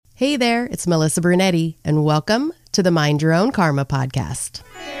Hey there, it's Melissa Brunetti, and welcome to the Mind Your Own Karma podcast.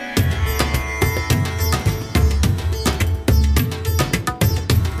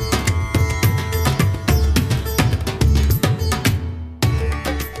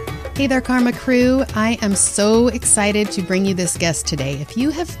 Hey there, Karma crew. I am so excited to bring you this guest today. If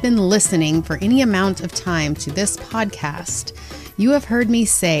you have been listening for any amount of time to this podcast, you have heard me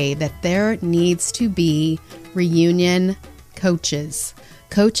say that there needs to be reunion coaches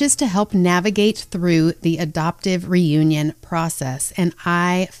to help navigate through the adoptive reunion process. And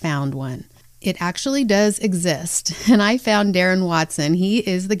I found one. It actually does exist. And I found Darren Watson. He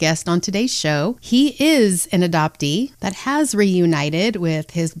is the guest on today's show. He is an adoptee that has reunited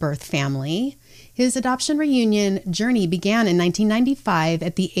with his birth family. His adoption reunion journey began in 1995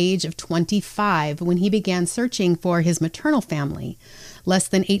 at the age of 25 when he began searching for his maternal family. Less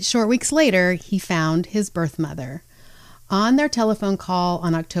than 8 short weeks later, he found his birth mother. On their telephone call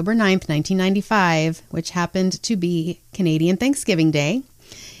on October 9th, 1995, which happened to be Canadian Thanksgiving Day,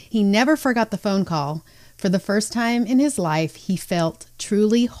 he never forgot the phone call. For the first time in his life, he felt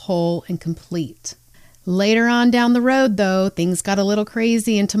truly whole and complete. Later on down the road, though, things got a little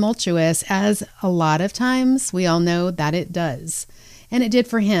crazy and tumultuous, as a lot of times we all know that it does. And it did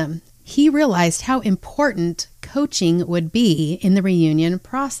for him. He realized how important coaching would be in the reunion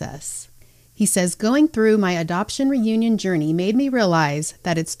process. He says, going through my adoption reunion journey made me realize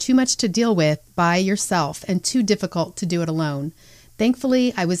that it's too much to deal with by yourself and too difficult to do it alone.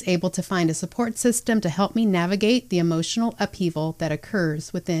 Thankfully, I was able to find a support system to help me navigate the emotional upheaval that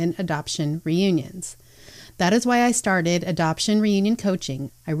occurs within adoption reunions. That is why I started adoption reunion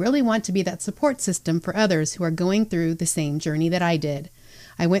coaching. I really want to be that support system for others who are going through the same journey that I did.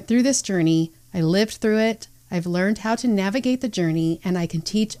 I went through this journey. I lived through it. I've learned how to navigate the journey, and I can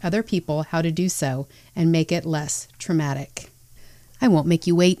teach other people how to do so and make it less traumatic. I won't make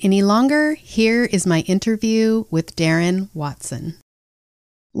you wait any longer. Here is my interview with Darren Watson.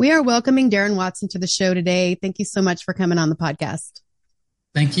 We are welcoming Darren Watson to the show today. Thank you so much for coming on the podcast.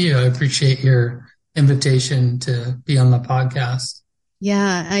 Thank you. I appreciate your invitation to be on the podcast.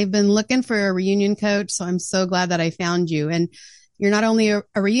 Yeah, I've been looking for a reunion coach, so I'm so glad that I found you. And you're not only a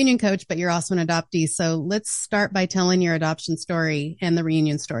reunion coach, but you're also an adoptee. So let's start by telling your adoption story and the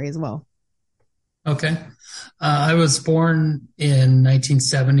reunion story as well. Okay. I was born in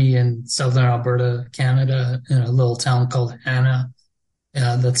 1970 in southern Alberta, Canada, in a little town called Anna.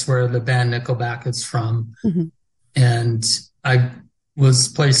 That's where the band Nickelback is from. Mm-hmm. And I was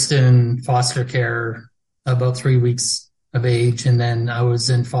placed in foster care about 3 weeks of age, and then I was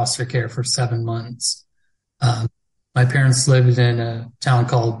in foster care for 7 months. My parents lived in a town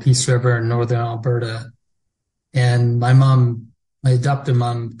called Peace River in northern Alberta, and my adoptive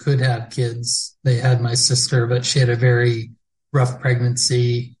mom could have kids. They had my sister, but she had a very rough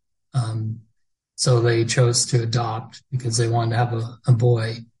pregnancy. So they chose to adopt because they wanted to have a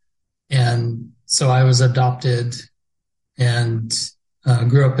boy. And so I was adopted and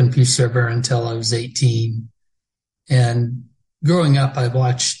grew up in Peace River until I was 18. And growing up, I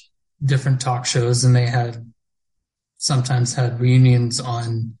watched different talk shows, and they sometimes had reunions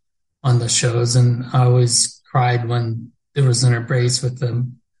on the shows. And I always cried when there was an embrace with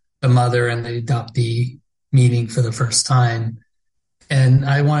the mother and the adoptee meeting for the first time. And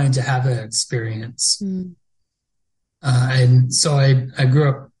I wanted to have that experience. Mm. And so I grew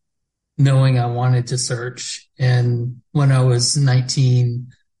up knowing I wanted to search. And when I was 19,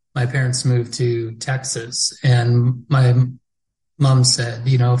 my parents moved to Texas. And my mom said,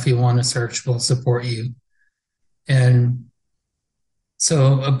 if you want to search, we'll support you. And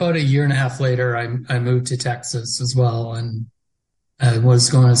so about a year and a half later, I moved to Texas as well. And I was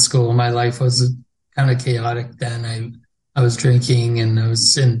going to school. My life was kind of chaotic then. I was drinking and I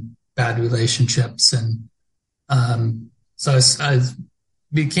was in bad relationships. And so I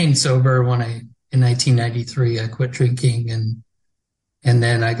became sober in 1993, I quit drinking. And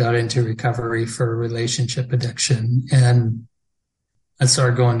then I got into recovery for relationship addiction. And I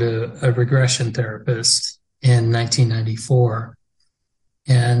started going to a regression therapist in 1994.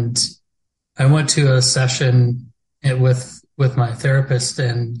 And I went to a session with my therapist.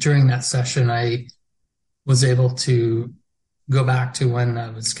 And during that session, I was able to go back to when I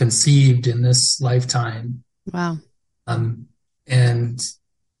was conceived in this lifetime. Wow. And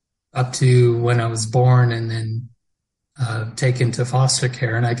up to when I was born, and then taken to foster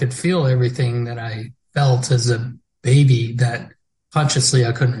care. And I could feel everything that I felt as a baby that consciously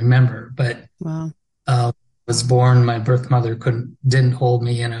I couldn't remember. But wow. I was born, my birth mother didn't hold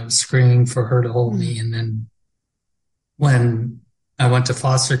me, and I was screaming for her to hold me. And then when I went to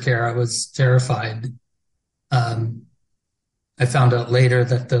foster care, I was terrified. I found out later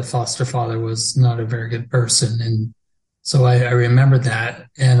that the foster father was not a very good person. And so I remember that.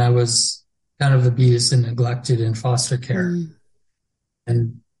 And I was kind of abused and neglected in foster care.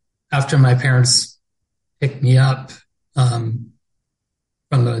 And after my parents picked me up from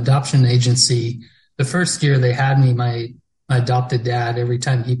the adoption agency, the first year they had me, my adopted dad, every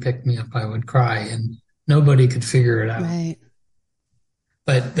time he picked me up, I would cry, and nobody could figure it out. Right.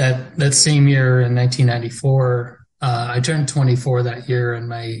 But that same year in 1994, I turned 24 that year, and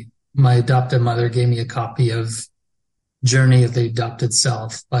my adopted mother gave me a copy of Journey of the Adopted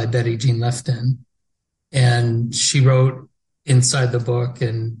Self by Betty Jean Lifton. And she wrote inside the book,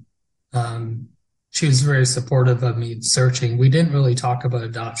 and she was very supportive of me searching. We didn't really talk about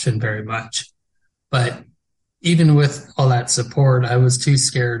adoption very much, but even with all that support, I was too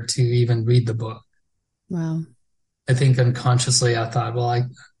scared to even read the book. Wow. I think unconsciously I thought, well,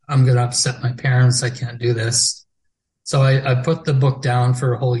 I'm going to upset my parents. I can't do this. So I put the book down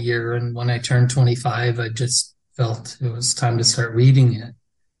for a whole year. And when I turned 25, I just felt it was time to start reading it.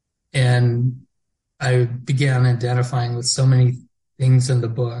 And I began identifying with so many things in the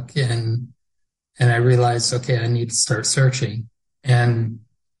book. And I realized, okay, I need to start searching. And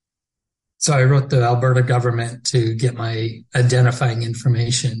so I wrote the Alberta government to get my identifying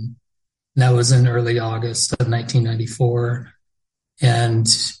information. And that was in early August of 1994. And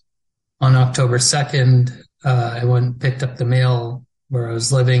on October 2nd, I went and picked up the mail where I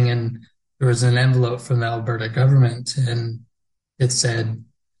was living, and there was an envelope from the Alberta government, and it said,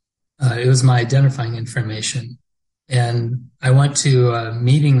 it was my identifying information. And I went to a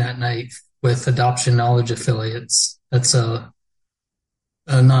meeting that night with Adoption Knowledge Affiliates. That's a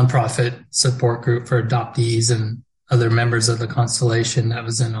nonprofit support group for adoptees and other members of the Constellation that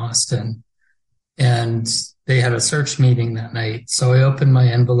was in Austin. And they had a search meeting that night. So I opened my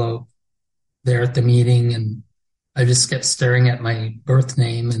envelope there at the meeting, and I just kept staring at my birth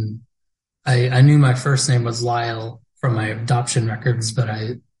name. And I knew my first name was Lyle from my adoption records, but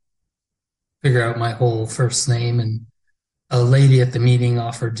I figured out my whole first name. And a lady at the meeting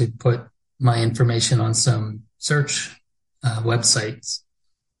offered to put my information on some search websites.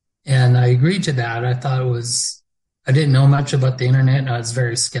 And I agreed to that. I thought I didn't know much about the internet, and I was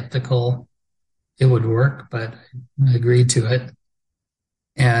very skeptical it would work, but I agreed to it.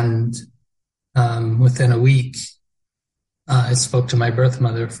 And within a week, I spoke to my birth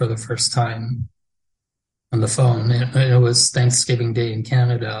mother for the first time on the phone. It was Thanksgiving Day in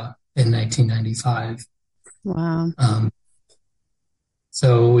Canada in 1995. Wow.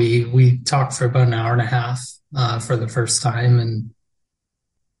 So we talked for about an hour and a half for the first time, and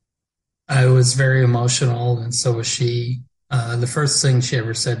I was very emotional, and so was she. The first thing she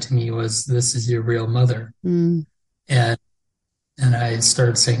ever said to me was, "This is your real mother." And I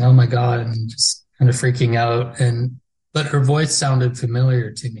started saying, "Oh my God," and just kind of freaking out. But her voice sounded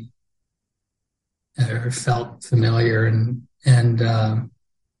familiar to me, or felt familiar, and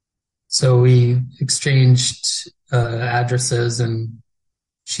so we exchanged addresses, and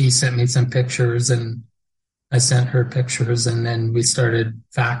she sent me some pictures, and I sent her pictures, and then we started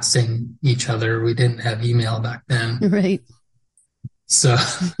faxing each other. We didn't have email back then. Right. So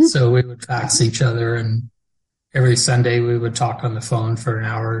we would fax each other, and every Sunday we would talk on the phone for an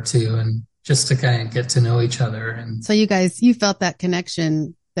hour or two, and just to kind of get to know each other. And so you felt that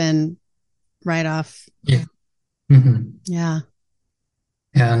connection then right off. Yeah. Mm-hmm. Yeah.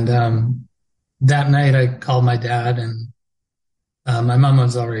 And that night I called my dad, and my mom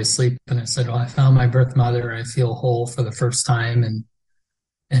was already asleep, and I said, "Well, I found my birth mother. I feel whole for the first time."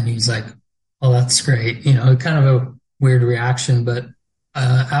 And he's like, "Well, that's great." Kind of a weird reaction. But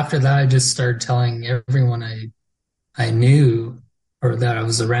after that, I just started telling everyone I knew or that I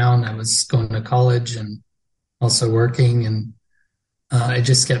was around. I was going to college and also working. And I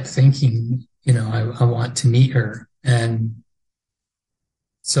just kept thinking, I want to meet her. And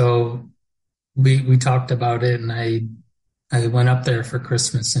so we talked about it, and I went up there for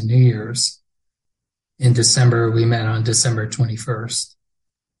Christmas and New Year's. In December, we met on December 21st.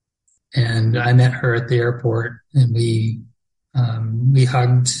 And I met her at the airport, and we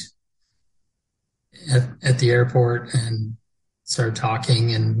hugged at the airport and started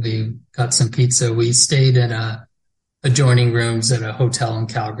talking, and we got some pizza. We stayed in adjoining rooms at a hotel in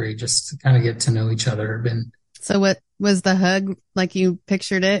Calgary just to kind of get to know each other. So what was the hug like you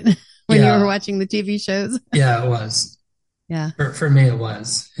pictured it when you were watching the TV shows? Yeah, it was. Yeah. For me, it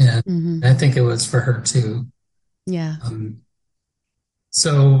was. And I think it was for her too. Yeah.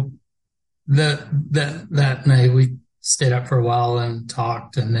 So that night we stayed up for a while and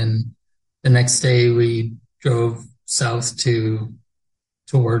talked. And then the next day we drove south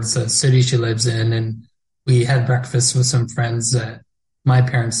towards the city she lives in. And we had breakfast with some friends that my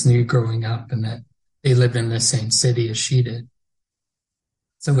parents knew growing up and that they lived in the same city as she did.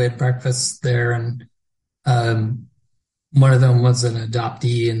 So we had breakfast there, and one of them was an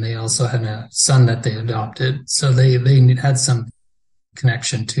adoptee, and they also had a son that they adopted. So they had some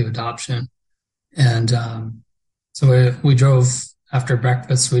connection to adoption. And so we drove after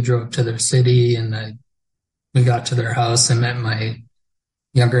breakfast, we drove to their city, and we got to their house and met my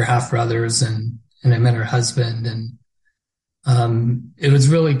younger half brothers, and I met her husband. And it was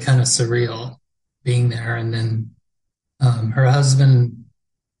really kind of surreal being there. And then her husband,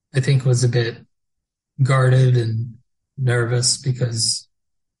 I think, was a bit guarded and nervous because,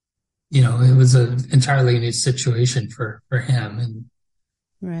 it was an entirely new situation for him and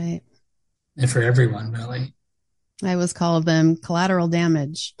right. And for everyone, really. I always call them collateral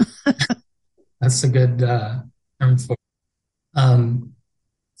damage. That's a good term for it.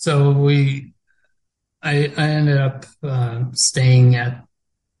 So I ended up staying at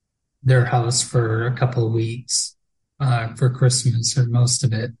their house for a couple of weeks for Christmas, or most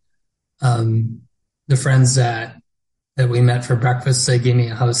of it. The friends that we met for breakfast, they gave me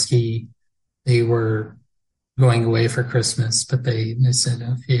a house key. They were going away for Christmas, but they said,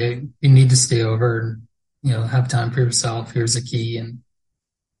 if you need to stay over and, have time for yourself, here's a key. And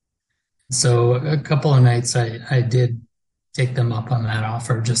so a couple of nights I did take them up on that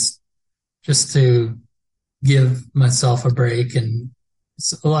offer just to give myself a break. And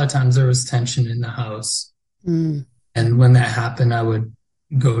a lot of times there was tension in the house. Mm. And when that happened, I would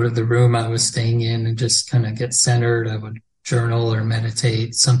go to the room I was staying in and just kind of get centered. I would journal or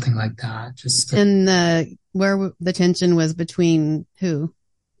meditate, something like that. And where the tension was between who?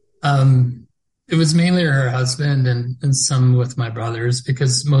 It was mainly her husband and some with my brothers,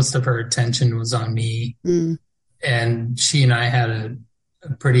 because most of her attention was on me. Mm. And she and I had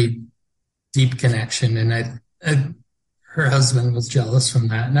a pretty deep connection. And her husband was jealous from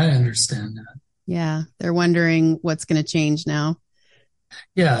that. And I understand that. Yeah. They're wondering what's going to change now.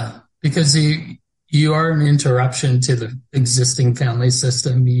 Yeah. Because you are an interruption to the existing family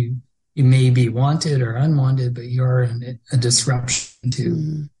system. You may be wanted or unwanted, but you are a disruption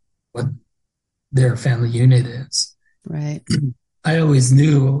to what their family unit is. Right. I always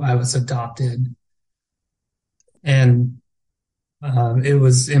knew I was adopted. And it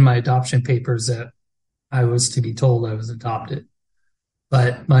was in my adoption papers that I was to be told I was adopted.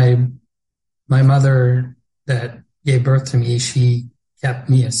 But my mother that gave birth to me, she kept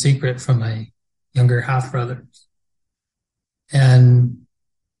me a secret from my younger half brothers. And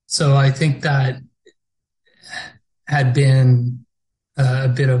so I think that had been a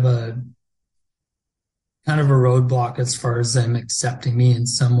bit of a kind of a roadblock as far as them accepting me in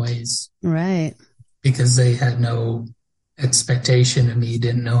some ways. Right. Because they had no expectation of me,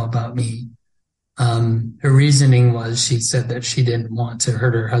 didn't know about me. Her reasoning was, she said that she didn't want to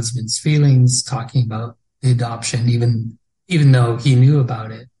hurt her husband's feelings talking about the adoption, even though he knew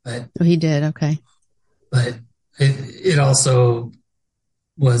about it. But he did. Okay. But it also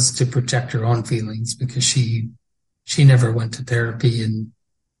was to protect her own feelings, because she never went to therapy and,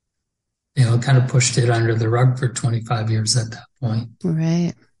 kind of pushed it under the rug for 25 years at that point.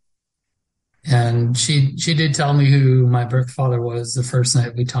 Right. And she did tell me who my birth father was the first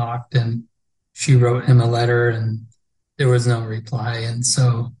night we talked, and she wrote him a letter and there was no reply. And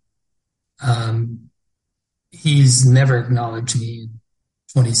so, he's never acknowledged me in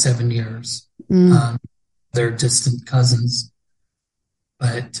 27 years. They're distant cousins,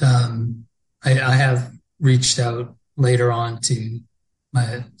 but, I have reached out later on to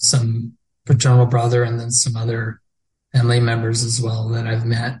some paternal brother and then some other family members as well that I've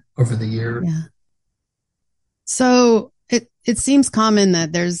met over the years. Yeah. So it seems common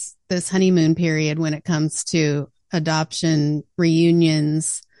that there's this honeymoon period when it comes to adoption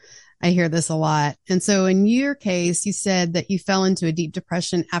reunions. I hear this a lot. And so in your case, you said that you fell into a deep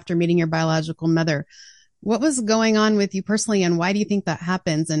depression after meeting your biological mother. What was going on with you personally, and why do you think that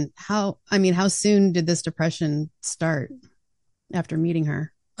happens? And how soon did this depression start after meeting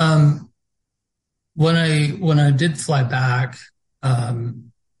her? When I did fly back,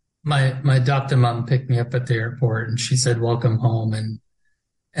 my adoptive mom picked me up at the airport and she said, "Welcome home." And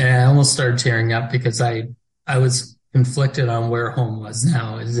I almost started tearing up because I was conflicted on where home was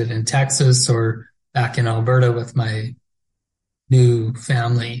now. Is it in Texas or back in Alberta with my new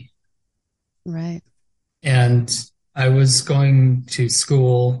family? Right. And I was going to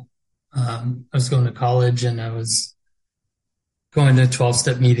school. I was going to college, and I was going to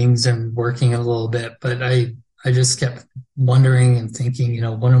 12-step meetings and working a little bit, but I just kept wondering and thinking,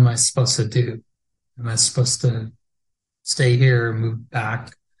 what am I supposed to do? Am I supposed to stay here or move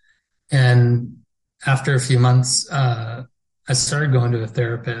back? And after a few months, I started going to a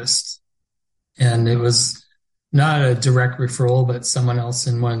therapist, and it was not a direct referral, but someone else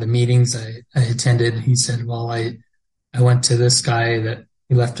in one of the meetings I attended, he said, well, I went to this guy that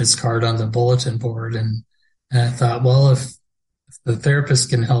he left his card on the bulletin board. And I thought, well, if the therapist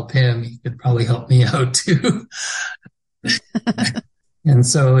can help him, he could probably help me out too. And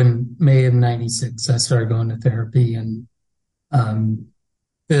so in May of 96, I started going to therapy, and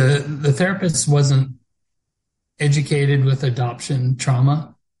the therapist wasn't educated with adoption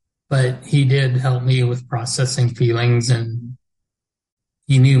trauma, but he did help me with processing feelings, and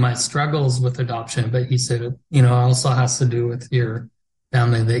he knew my struggles with adoption, but he said, it also has to do with your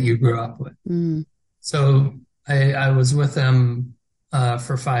family that you grew up with. Mm. So I was with him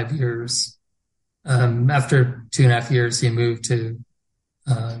for 5 years. After 2.5 years, he moved to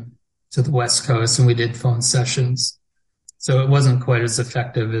the West Coast, and we did phone sessions. So it wasn't quite as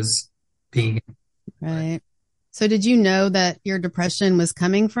effective as being. Right. So did you know that your depression was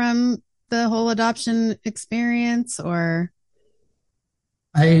coming from the whole adoption experience, or?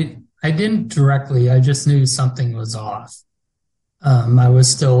 I didn't directly. I just knew something was off. I was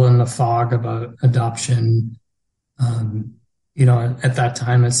still in the fog about adoption. At that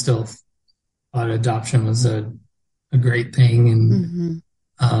time, I still thought adoption was a great thing, and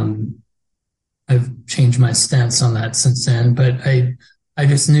I've changed my stance on that since then. But I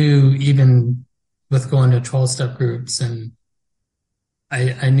just knew, even with going to 12-step groups, and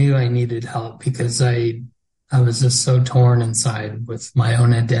I knew I needed help, because I was just so torn inside with my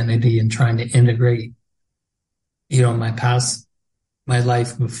own identity and trying to integrate, my past, my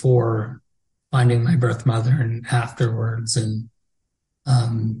life before finding my birth mother and afterwards. And,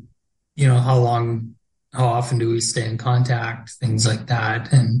 how often do we stay in contact, things like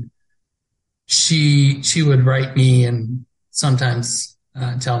that. And she would write me and sometimes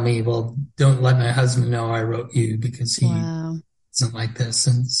tell me, well, don't let my husband know I wrote you, because he isn't like this.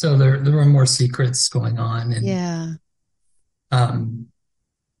 And so there were more secrets going on. And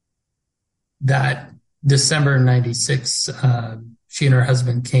that December 96, she and her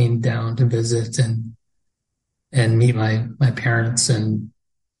husband came down to visit and meet my parents. And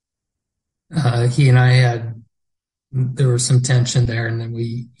he and I there was some tension there. And then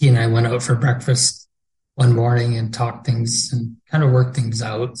he and I went out for breakfast one morning and talked things and kind of worked things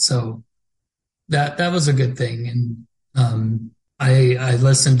out. So that was a good thing. And I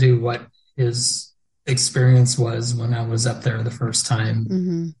listened to what his experience was when I was up there the first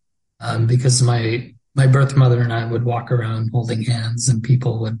time, because my birth mother and I would walk around holding hands, and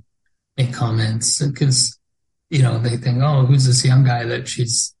people would make comments because, they think, oh, who's this young guy that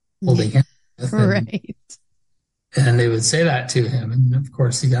she's holding hands with? Right. And they would say that to him. And of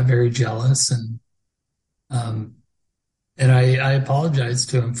course, he got very jealous. And I apologized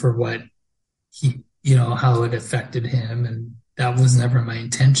to him for what he, how it affected him. And that was never my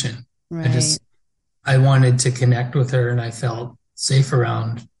intention. Right. I wanted to connect with her, and I felt safe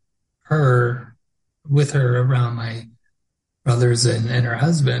around her, with her around my brothers and her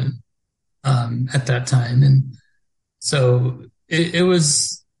husband at that time. And so it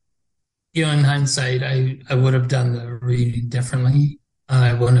was, in hindsight, I would have done the reading differently.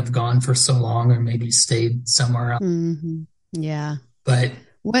 I wouldn't have gone for so long, or maybe stayed somewhere else. Mm-hmm. Yeah. But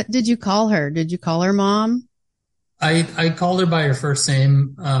what did you call her? Did you call her mom? I called her by her first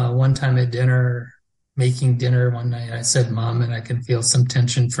name one time at dinner, making dinner one night. I said, Mom, and I could feel some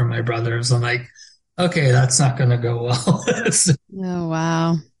tension from my brothers. I'm like, okay, that's not going to go well. Oh,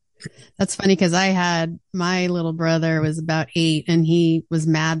 wow. That's funny, because I had, my little brother was about 8, and he was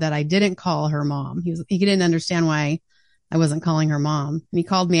mad that I didn't call her mom. He didn't understand why I wasn't calling her mom. And he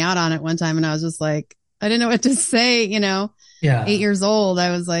called me out on it one time, and I was just like, I didn't know what to say, Yeah. 8 years old. I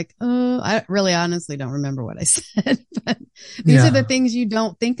was like, oh, I really honestly don't remember what I said, but these are the things you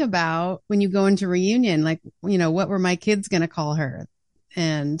don't think about when you go into reunion. Like, what were my kids going to call her?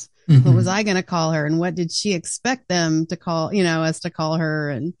 And what was I going to call her? And what did she expect them to call, us to call her?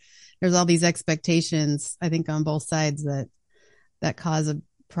 And there's all these expectations, I think, on both sides that cause a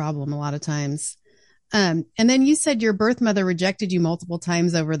problem a lot of times. And then you said your birth mother rejected you multiple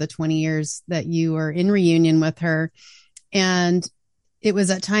times over the 20 years that you were in reunion with her. And it was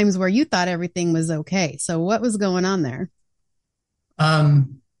at times where you thought everything was okay. So what was going on there?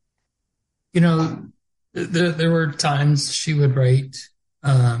 There were times she would write,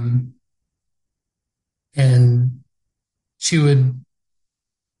 and she would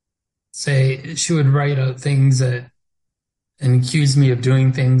write out things and accuse me of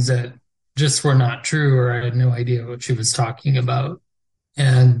doing things that just were not true, or I had no idea what she was talking about.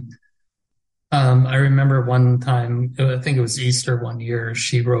 And I remember one time, I think it was Easter one year,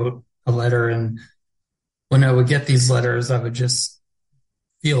 she wrote a letter, and when I would get these letters, I would just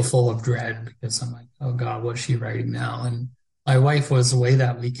feel full of dread because I'm like, oh God, what's she writing now? And my wife was away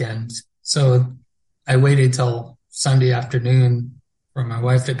that weekend. So I waited till Sunday afternoon for my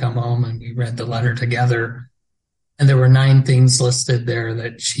wife to come home, and we read the letter together. And there were 9 things listed there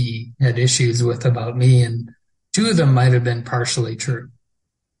that she had issues with about me. And 2 of them might have been partially true.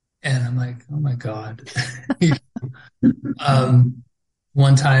 And I'm like, oh my God.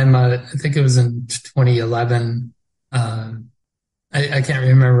 One time, I think it was in 2011. I can't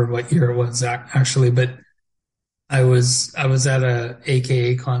remember what year it was actually, but I was at a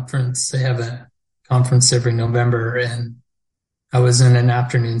AKA conference. They have a conference every November, and I was in an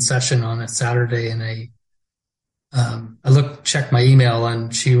afternoon session on a Saturday, and I checked my email,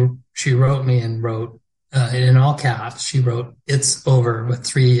 and she wrote me and wrote in all caps. She wrote, "It's over," with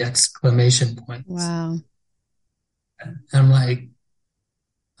 3 exclamation points. Wow. And I'm like,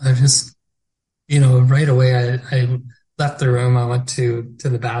 I just, right away I left the room. I went to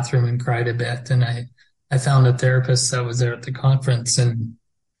the bathroom and cried a bit, and I found a therapist that was there at the conference, and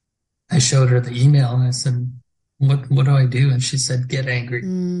I showed her the email, and I said, what do I do? And she said, get angry.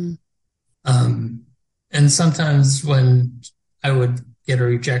 And sometimes when I would get a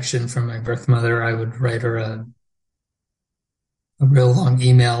rejection from my birth mother, I would write her a real long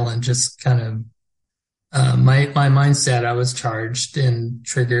email and just kind of, my mindset, I was charged and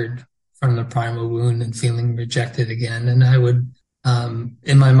triggered from the primal wound and feeling rejected again. And I would,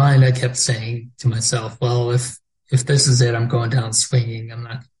 in my mind, I kept saying to myself, well, if this is it, I'm going down swinging. I'm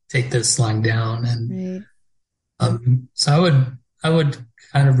not going to take this lying down. And, right. So I would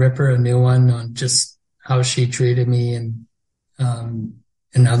kind of rip her a new one on just how she treated me and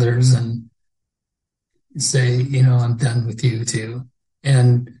others, and say, I'm done with you too.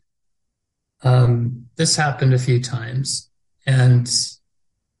 And this happened a few times. And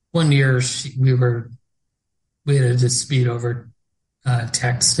one year we had a dispute over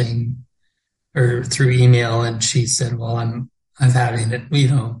texting or through email, and she said, well, I've had it,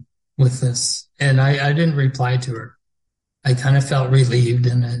 with this. And I didn't reply to her. I kind of felt relieved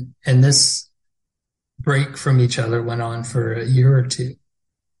in it. And this break from each other went on for a year or 2.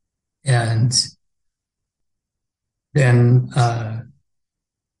 And then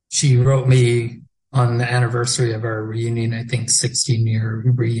she wrote me on the anniversary of our reunion, I think 16-year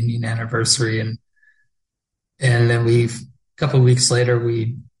reunion anniversary. And then a couple of weeks later,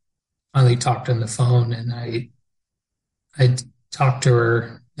 we finally talked on the phone, and I talked to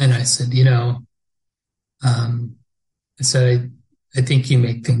her, and I said, I said, I think you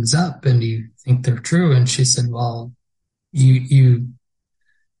make things up and you think they're true. And she said, well, you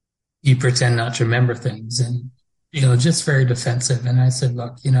pretend not to remember things, and, just very defensive. And I said,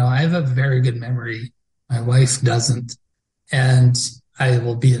 look, I have a very good memory. My wife doesn't. And I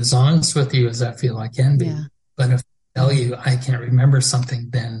will be as honest with you as I feel I can be. Yeah. But if I tell you I can't remember something,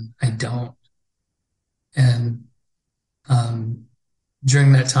 then I don't. And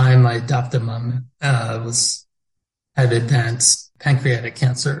during that time, my adoptive mom had advanced pancreatic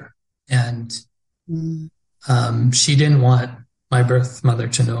cancer, and she didn't want my birth mother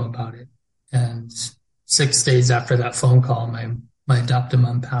to know about it. And 6 days after that phone call, my adoptive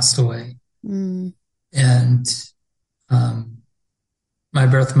mom passed away. And my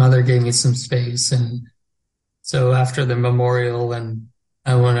birth mother gave me some space. And so after the memorial, and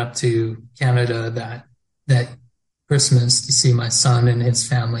I went up to Canada that Christmas to see my son and his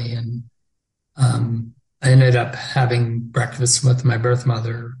family. And I ended up having breakfast with my birth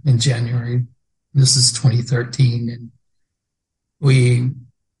mother in January. This is 2013. And we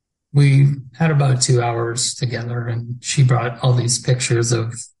had about 2 hours together, and she brought all these pictures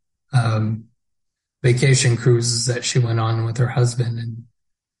of vacation cruises that she went on with her husband. And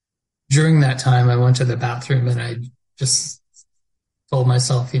during that time, I went to the bathroom, and I just told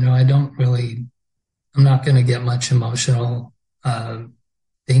myself, I'm not going to get much emotional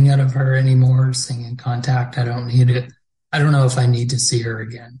thing out of her anymore, staying in contact. I don't need it. I don't know if I need to see her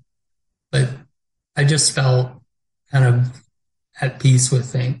again. But I just felt kind of at peace with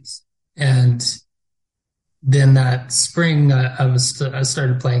things. And then that spring, I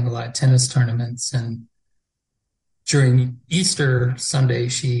started playing a lot of tennis tournaments. And during Easter Sunday,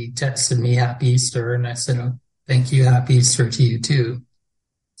 she texted me Happy Easter. And I said, oh, thank you. Happy Easter to you too.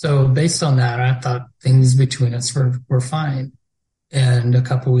 So based on that, I thought things between us were fine. And a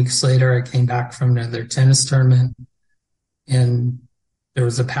couple weeks later, I came back from another tennis tournament, and there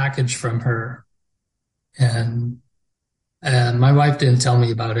was a package from her. And my wife didn't tell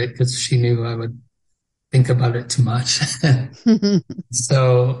me about it because she knew I would think about it too much.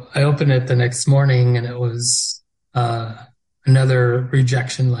 So I opened it the next morning, and it was another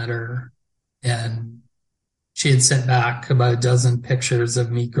rejection letter. And she had sent back about a dozen pictures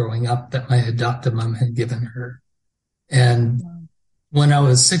of me growing up that my adoptive mom had given her. And when I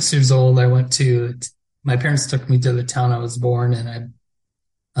was 6 years old, my parents took me to the town I was born, and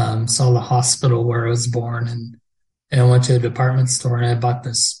I saw the hospital where I was born, and I went to a department store, and I bought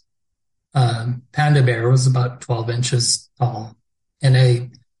this panda bear. It was about 12 inches tall. And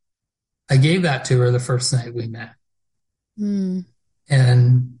I gave that to her the first night we met. Mm.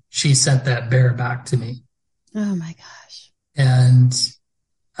 And she sent that bear back to me. Oh my gosh. And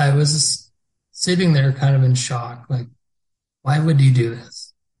I was sitting there kind of in shock, like, why would you do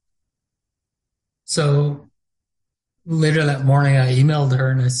this? So later that morning, I emailed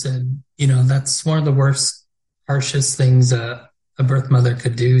her and I said, that's one of the worst, harshest things a birth mother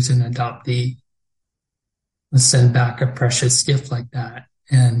could do to an adoptee, was send back a precious gift like that.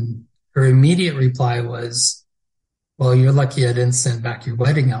 And her immediate reply was, well, you're lucky I didn't send back your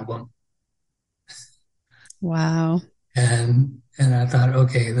wedding album. Wow. And I thought,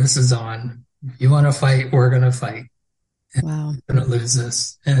 okay, this is on. If you want to fight, we're going to fight. Wow. I'm going to lose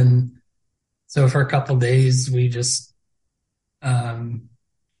this. And so for a couple of days, we just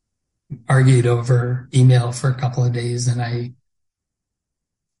argued over email for a couple of days. And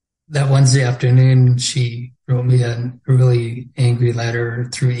that Wednesday afternoon, she wrote me a really angry letter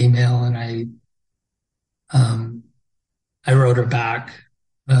through email, and I wrote her back.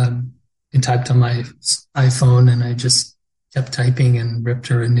 And typed on my iPhone, and I just kept typing and ripped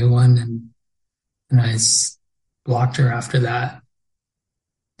her a new one, and I blocked her after that.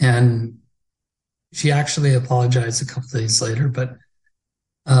 And she actually apologized a couple of days later, but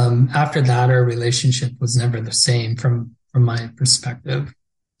after that, our relationship was never the same from my perspective.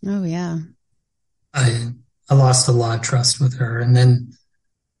 Oh yeah. I lost a lot of trust with her. And then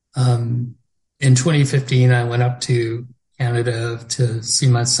in 2015, I went up to Canada to see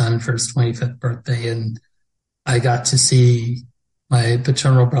my son for his 25th birthday, and I got to see my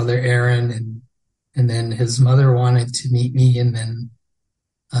paternal brother Aaron, and then his mother wanted to meet me, and then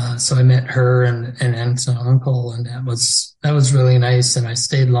so I met her and aunt and uncle, and that was really nice. And I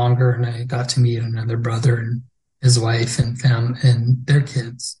stayed longer, and I got to meet another brother and his wife and and their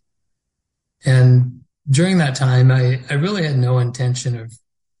kids. And during that time, I really had no intention of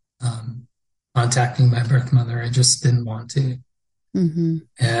contacting my birth mother. I just didn't want to. Mm-hmm.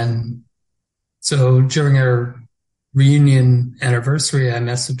 And so during our reunion anniversary, I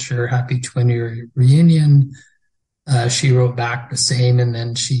messaged her, happy 20-year reunion. She wrote back the same. And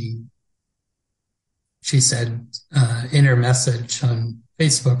then she said, in her message on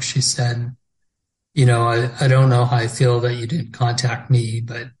Facebook, she said, I don't know how I feel that you didn't contact me,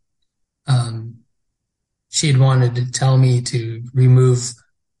 but she had wanted to tell me to remove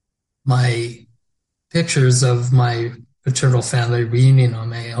my pictures of my paternal family reunion on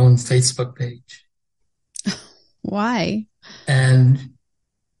my own Facebook page. Why? And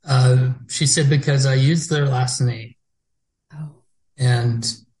she said, because I used their last name. Oh. And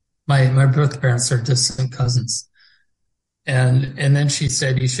my birth parents are distant cousins. And then she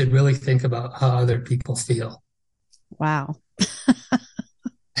said, you should really think about how other people feel. Wow.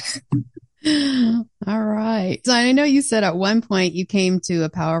 All right. So I know you said at one point you came to a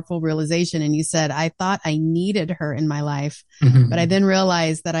powerful realization, and you said, I thought I needed her in my life, Mm-hmm. but I then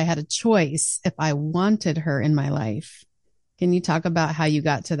realized that I had a choice if I wanted her in my life. Can you talk about how you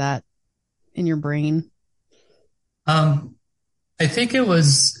got to that in your brain? I think it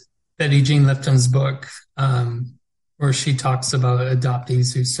was Betty Jean Lipton's book, where she talks about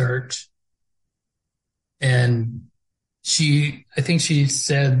adoptees who search. And I think she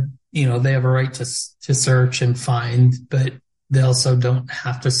said, they have a right to search and find, but they also don't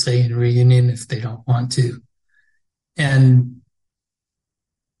have to stay in reunion if they don't want to. And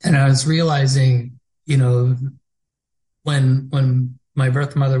I was realizing, when my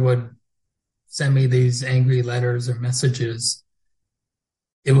birth mother would send me these angry letters or messages,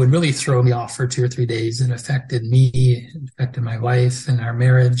 it would really throw me off for 2 or 3 days. It affected me, it affected my wife and our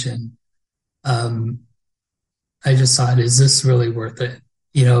marriage. And I just thought, is this really worth it?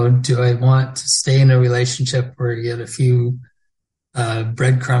 Do I want to stay in a relationship where you get a few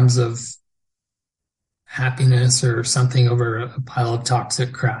breadcrumbs of happiness or something over a pile of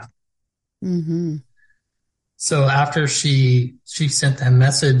toxic crap? Mm-hmm. So after she sent that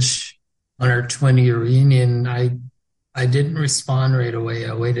message on our 20-year reunion, I didn't respond right away.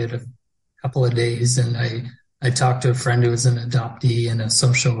 I waited a couple of days, and I talked to a friend who was an adoptee and a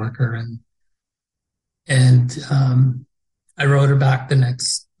social worker, and I wrote her back the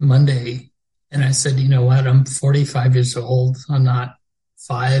next Monday, and I said, you know what? I'm 45 years old. I'm not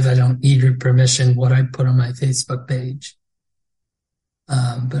 5. I don't need your permission, what I put on my Facebook page.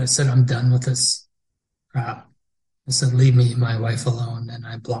 But I said, I'm done with this crap. said, leave me and my wife alone. And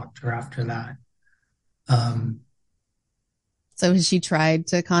I blocked her after that. So has she tried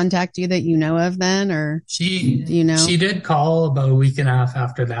to contact you that you know of then, or do you know? She did call about a week and a half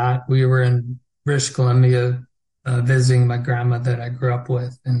after that. We were in British Columbia visiting my grandma that I grew up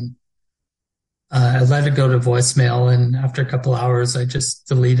with, and I let it go to voicemail. And after a couple hours, I just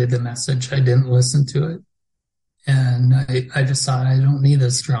deleted the message. I didn't listen to it. And I just thought, I don't need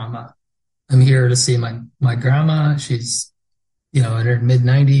this drama. I'm here to see my grandma. She's, in her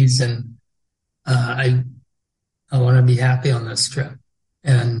mid-90s, and I want to be happy on this trip.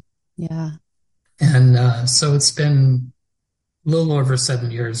 And yeah. And so it's been a little over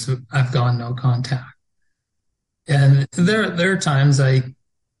 7 years. I've gone no contact. And there are times I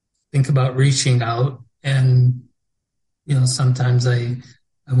think about reaching out, and, sometimes I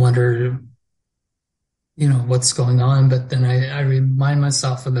wonder, what's going on, but then I remind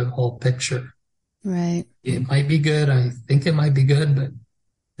myself of the whole picture. Right. It might be good. I think it might be good, but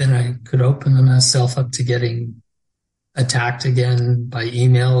then I could open myself up to getting attacked again by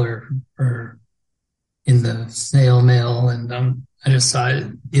email or in the snail mail. And I just thought,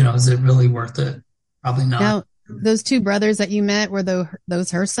 is it really worth it? Probably not. Now, those two brothers that you met, were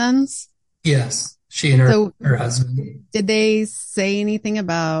those her sons? Yes. She and her husband. Did they say anything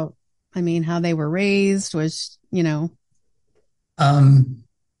about, how they were raised?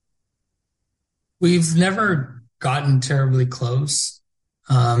 We've never gotten terribly close.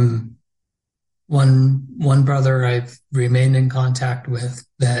 One brother I've remained in contact with,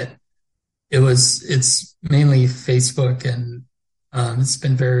 that it's mainly Facebook, and it's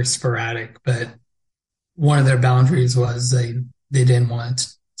been very sporadic, but one of their boundaries was they didn't want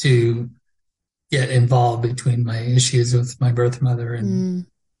to get involved between my issues with my birth mother and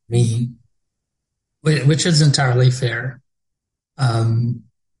me, which is entirely fair. And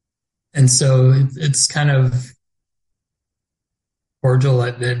so it's kind of cordial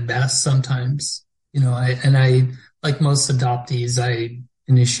at best sometimes, I, like most adoptees, I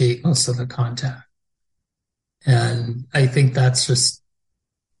initiate most of the contact. And I think that's just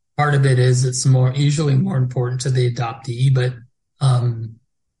part of it. Is it's usually more important to the adoptee, but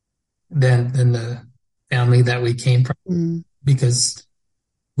than the family that we came from, because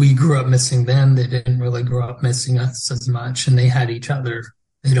we grew up missing them. They didn't really grow up missing us as much, and they had each other.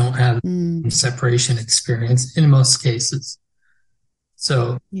 They don't have separation experience in most cases.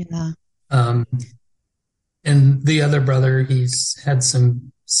 So, yeah. And the other brother, he's had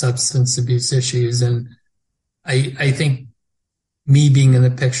some substance abuse issues. And I think me being in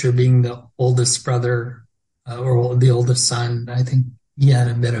the picture, being the oldest brother or the oldest son, I think he had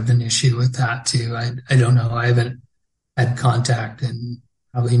a bit of an issue with that too. I don't know. I haven't had contact in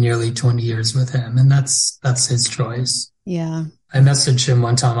probably nearly 20 years with him, and that's his choice. Yeah. I messaged him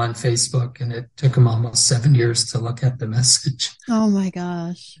one time on Facebook, and it took him almost 7 years to look at the message. Oh my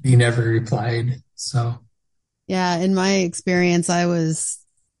gosh. He never replied. So yeah, in my experience, I was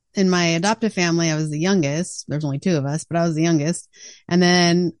in my adoptive family. I was the youngest. There's only two of us, but I was the youngest. And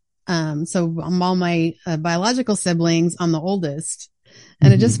then, so all my biological siblings, I'm the oldest.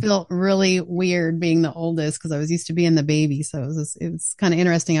 And it just felt really weird being the oldest, because I was used to being the baby. So it was kind of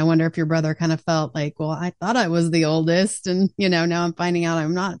interesting. I wonder if your brother kind of felt like, well, I thought I was the oldest, and, now I'm finding out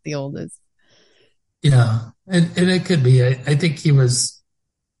I'm not the oldest. Yeah. And it could be. I think he was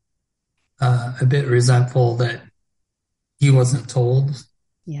a bit resentful that he wasn't told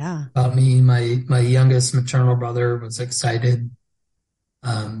about me. My youngest maternal brother was excited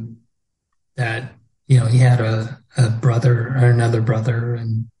that, he had a brother or another brother.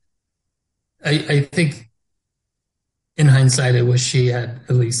 And I think in hindsight, I wish she had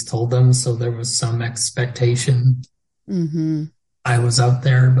at least told them, so there was some expectation. I was out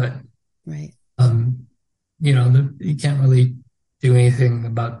there, but right. You can't really do anything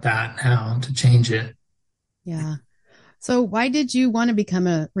about that now to change it. Yeah. So why did you want to become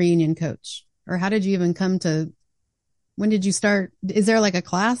a reunion coach? Or how did you even when did you start? Is there like a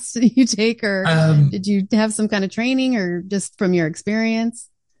class that you take, or did you have some kind of training, or just from your experience?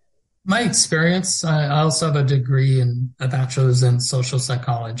 My experience, I also have a degree in a bachelor's in social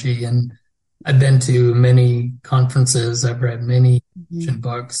psychology, and I've been to many conferences. I've read many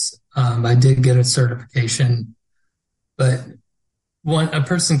books. I did get a certification, but a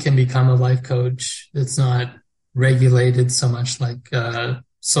person can become a life coach. It's not regulated so much like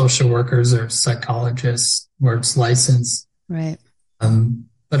social workers or psychologists, where it's licensed. Right.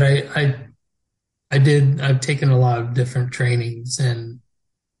 But I've taken a lot of different trainings, and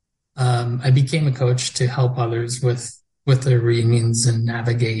I became a coach to help others with their reunions and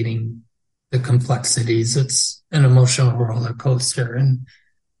navigating the complexities. It's an emotional roller coaster. And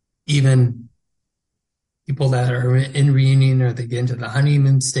even people that are in reunion or they get into the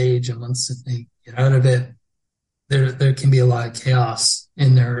honeymoon stage, and once they get out of it, there can be a lot of chaos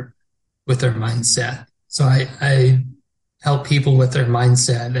with their mindset. So I help people with their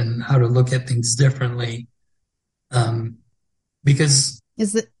mindset and how to look at things differently. Because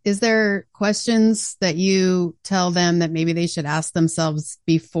is there questions that you tell them that maybe they should ask themselves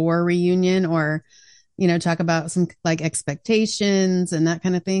before reunion, or, talk about some like expectations and that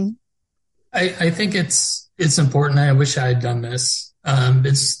kind of thing? I think it's important. I wish I had done this.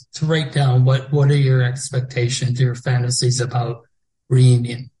 It's to write down what are your expectations, your fantasies about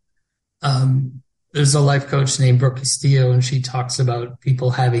reunion. There's a life coach named Brooke Castillo, and she talks about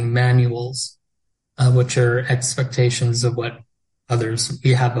people having manuals, which are expectations of what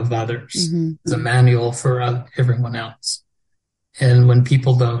we have of others. Mm-hmm. It's a manual for everyone else. And when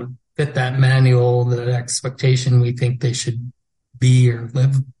people don't fit that manual, the expectation we think they should be or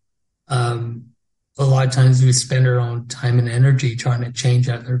live, a lot of times we spend our own time and energy trying to change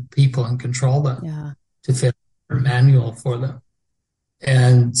other people and control them to fit our manual for them.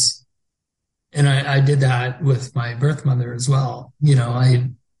 And I did that with my birth mother as well.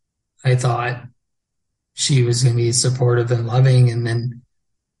 I thought she was going to be supportive and loving. And then,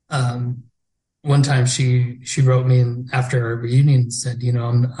 one time she wrote me after our reunion and said,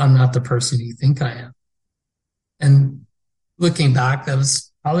 I'm not the person you think I am. And looking back, that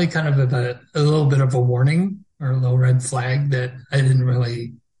was probably kind of a little bit of a warning or a little red flag that I didn't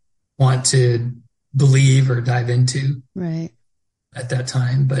really want to believe or dive into at that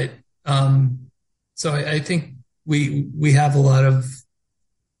time. But, so I think we have a lot of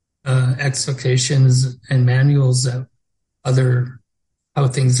expectations and manuals of how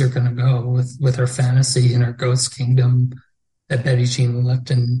things are going to go with our fantasy and our ghost kingdom that Betty Jean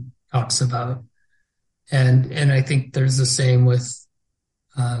Lipton talks about. And I think there's the same with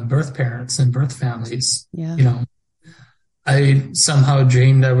birth parents and birth families. Yeah. I somehow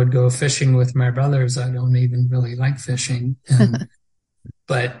dreamed I would go fishing with my brothers. I don't even really like fishing,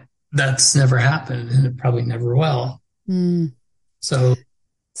 but that's never happened, and it probably never will.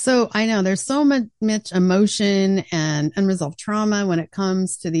 So I know there's so much emotion and unresolved trauma when it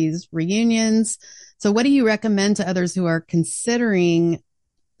comes to these reunions. So what do you recommend to others who are considering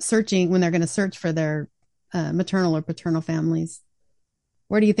searching when they're going to search for their maternal or paternal families?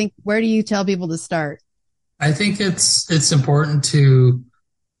 Where do you tell people to start? I think it's important to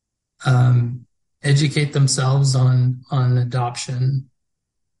educate themselves on adoption.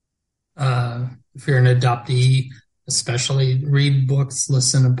 If you're an adoptee, especially read books,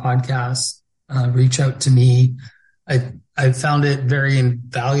 listen to podcasts, reach out to me. I found it very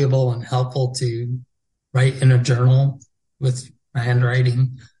invaluable and helpful to write in a journal with my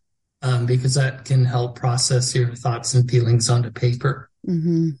handwriting, because that can help process your thoughts and feelings onto paper,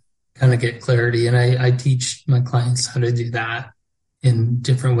 kind of get clarity. And I teach my clients how to do that in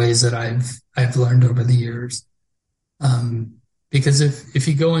different ways that I've learned over the years. Because if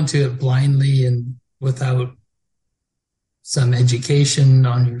you go into it blindly and without some education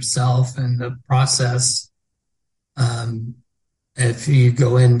on yourself and the process, if you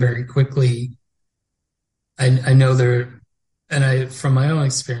go in very quickly, I know from my own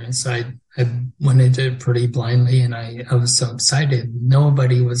experience, I went into it pretty blindly, and I was so excited.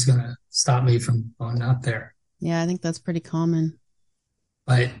 Nobody was going to stop me from going out there. Yeah, I think that's pretty common.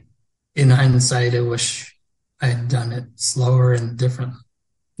 But in hindsight, I wish I had done it slower and differently.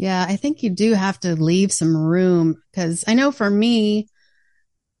 Yeah, I think you do have to leave some room, because I know for me,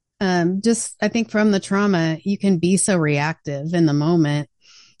 I think from the trauma, you can be so reactive in the moment.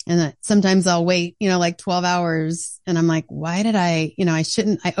 And sometimes I'll wait, like 12 hours and I'm like, why did I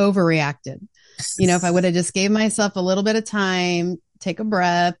overreacted. If I would have just gave myself a little bit of time, take a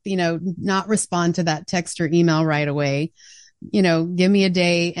breath, not respond to that text or email right away, give me a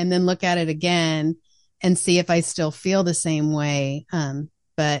day and then look at it again and see if I still feel the same way.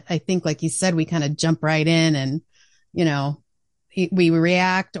 But I think, like you said, we kind of jump right in and, we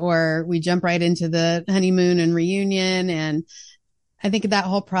react, or we jump right into the honeymoon and reunion. And I think that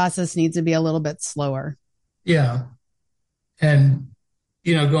whole process needs to be a little bit slower. Yeah. And,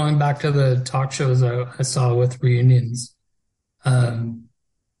 going back to the talk shows I saw with reunions,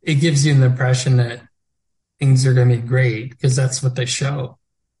 it gives you the impression that things are going to be great because that's what they show.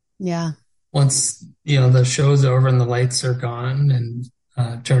 Yeah. Once, the show's over and the lights are gone and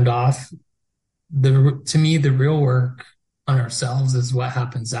turned off, to me, the real work on ourselves is what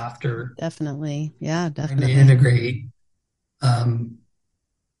happens after. Definitely. Yeah, definitely. And to integrate,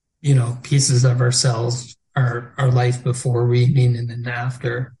 pieces of ourselves, our life before reading and then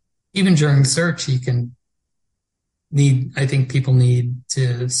after. Even during search, I think people need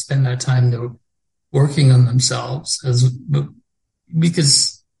to spend that time to working on themselves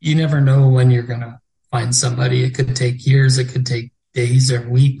because you never know when you're going to find somebody. It could take years. It could take days or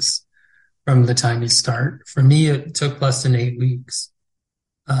weeks from the time you start. For me, it took less than 8 weeks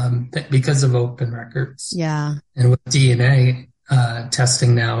because of open records. Yeah. And with DNA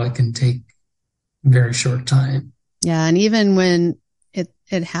testing now, it can take a very short time. Yeah. And even when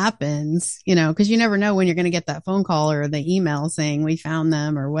it happens, you know, because you never know when you're going to get that phone call or the email saying we found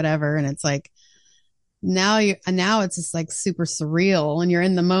them or whatever. And it's like, now it's just like super surreal and you're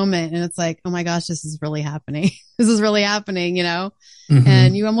in the moment and it's like, oh my gosh, this is really happening. This is really happening, you know,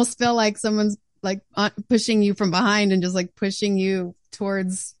 and you almost feel like someone's like pushing you from behind and just like pushing you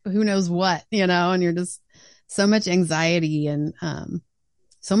towards who knows what, you know, and you're just so much anxiety and,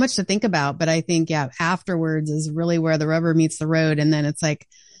 so much to think about. But I think, yeah, afterwards is really where the rubber meets the road. And then it's like,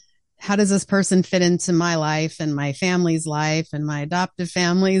 how does this person fit into my life and my family's life and my adoptive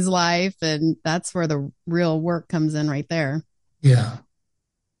family's life? And that's where the real work comes in right there. Yeah,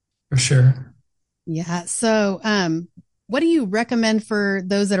 for sure. Yeah. So, what do you recommend for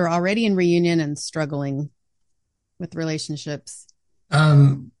those that are already in reunion and struggling with relationships?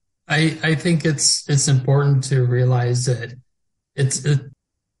 I think it's important to realize that it's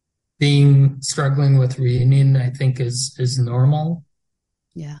struggling with reunion, I think is normal.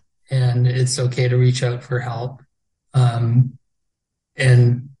 Yeah. And it's okay to reach out for help. And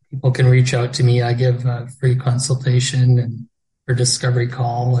people can reach out to me. I give a free consultation and for discovery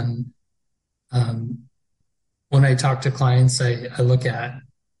call. And when I talk to clients, I look at,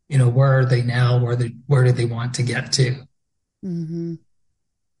 you know, where are they now? Where do they want to get to? Mm-hmm.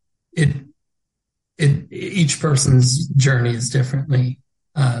 Each person's journey is differently.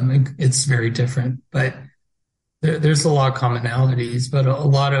 It's very different, but there's a lot of commonalities, but a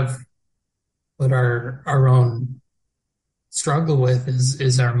lot of what our own struggle with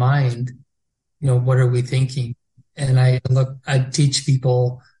is our mind. You know, what are we thinking? And I teach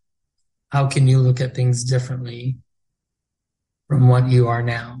people, how can you look at things differently from what you are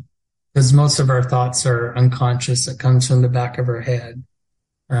now? Because most of our thoughts are unconscious. It comes from the back of our head,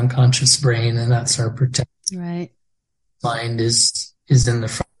 our unconscious brain, and that's our protective right. Mind is in the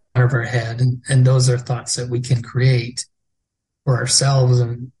front of our head. And those are thoughts that we can create for ourselves.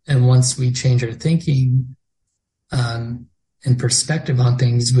 And once we change our thinking and perspective on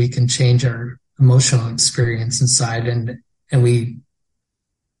things, we can change our emotional experience inside. And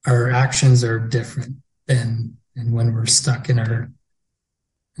our actions are different than when we're stuck in our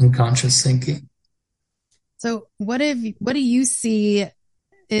unconscious thinking. So what do you see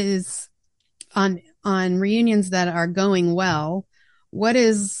is on reunions that are going well? What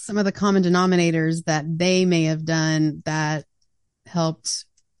is some of the common denominators that they may have done that helped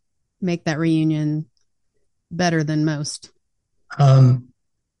make that reunion better than most? I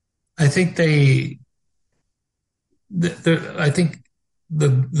think I think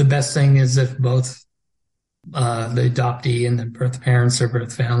the best thing is if both the adoptee and the birth parents or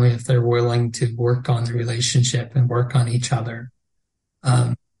birth family, if they're willing to work on the relationship and work on each other,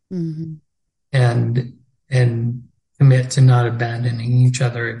 and commit to not abandoning each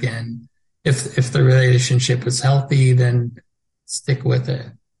other again. If the relationship is healthy, then stick with it.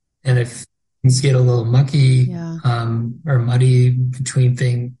 And if things get a little mucky, or muddy between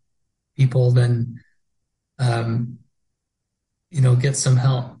people, then, get some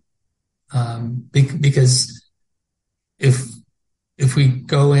help. Because if we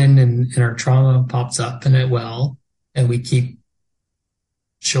go in and our trauma pops up and and we keep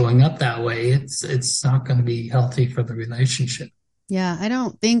showing up that way, it's not going to be healthy for the relationship. Yeah, I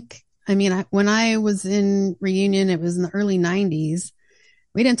don't think, when I was in reunion, it was in the early 90s.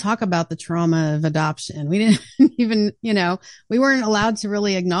 We didn't talk about the trauma of adoption. We didn't even, we weren't allowed to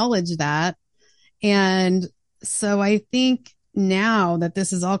really acknowledge that. And so I think now that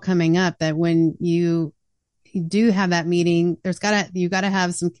this is all coming up, that when you do have that meeting, you gotta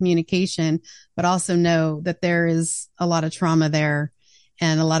have some communication, but also know that there is a lot of trauma there.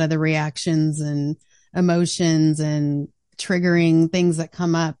 And a lot of the reactions and emotions and triggering things that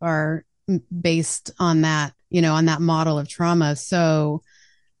come up are based on that, on that model of trauma. So,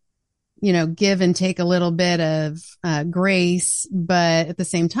 give and take a little bit of grace, but at the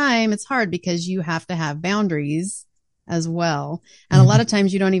same time, it's hard because you have to have boundaries as well. And a lot of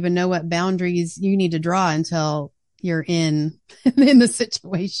times you don't even know what boundaries you need to draw until you're in the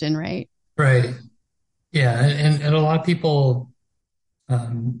situation, right? Right. Yeah. And a lot of people,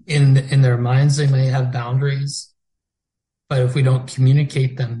 in their minds, they may have boundaries, but if we don't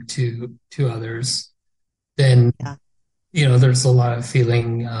communicate them to others, then, there's a lot of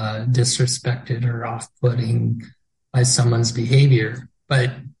feeling disrespected or off-putting by someone's behavior.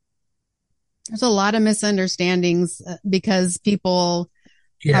 But There's a lot of misunderstandings because people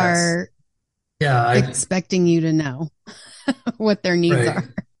Yes. are Yeah. expecting you to know what their needs Right.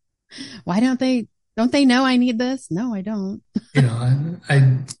 are. Why don't they know I need this? No, I don't. You know,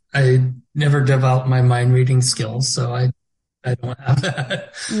 I never developed my mind reading skills, so I don't have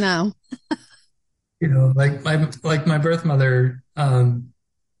that. No. You know, like my birth mother,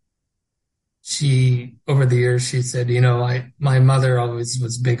 she over the years she said, you know, my mother always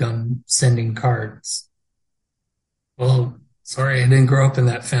was big on sending cards. Well, sorry, I didn't grow up in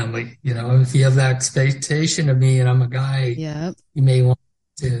that family. You know, if you have that expectation of me and I'm a guy, Yep. you may want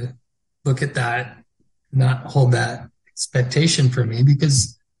to look at that, not hold that expectation for me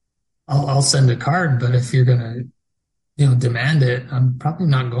because I'll send a card, but if you're gonna, you know, demand it, I'm probably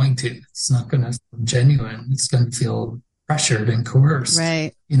not going to. It's not gonna feel genuine. It's gonna feel pressured and coerced,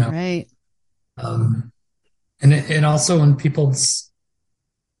 Right. you know. Right. Um, and also when people set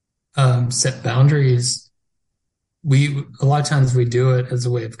boundaries, a lot of times we do it as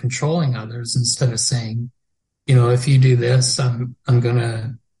a way of controlling others instead of saying, you know, if you do this, I'm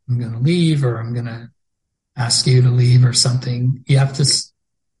gonna leave, or I'm gonna ask you to leave or something. You have to.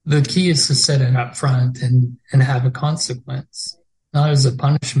 The key is to set it up front and have a consequence, not as a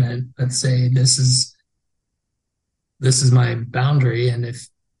punishment, but say this is my boundary, and if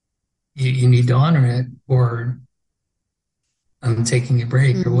you need to honor it, or I'm taking a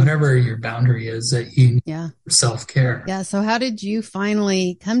break, or whatever your boundary is that you need for self-care. Yeah. So how did you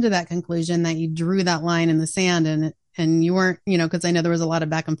finally come to that conclusion that you drew that line in the sand and you weren't, you know, because I know there was a lot of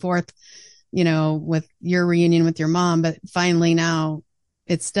back and forth, you know, with your reunion with your mom, but finally now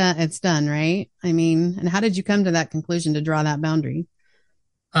it's done, right? I mean, and how did you come to that conclusion to draw that boundary?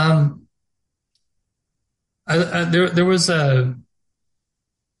 There was a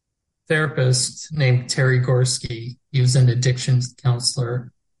therapist named Terry Gorski. He was an addictions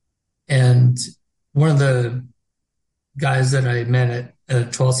counselor. And one of the guys that I met at a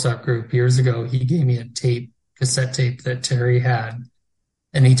 12-step group years ago, he gave me a cassette tape that Terry had.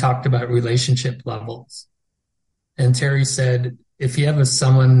 And he talked about relationship levels. And Terry said, if you have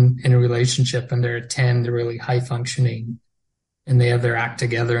someone in a relationship and they're a 10, they're really high functioning, and they have their act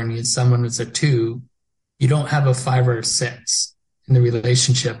together, and you have someone that's a 2, you don't have a 5 or a 6 in the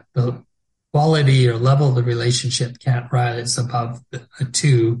relationship. The quality or level of the relationship can't rise above a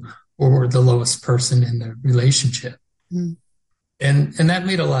 2 or the lowest person in the relationship. Mm. And that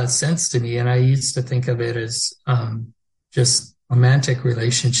made a lot of sense to me. And I used to think of it as just romantic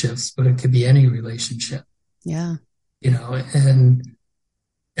relationships, but it could be any relationship. Yeah. You know, and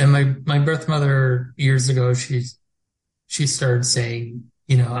my birth mother years ago, she started saying,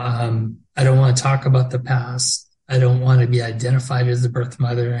 you know, I don't want to talk about the past. I don't want to be identified as a birth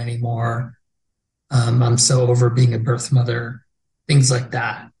mother anymore. I'm so over being a birth mother, things like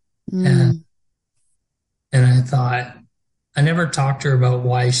that. Mm. And I thought, I never talked to her about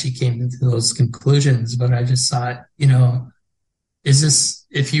why she came to those conclusions, but I just thought, you know,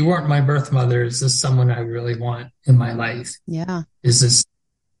 if you weren't my birth mother, is this someone I really want in my life? Yeah. Is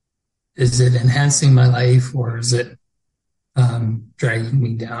it enhancing my life, or is it dragging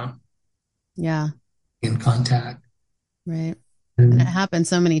me down? Yeah. In contact. Right. And it happened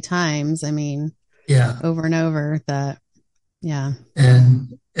so many times. I mean, yeah, over and over that, yeah.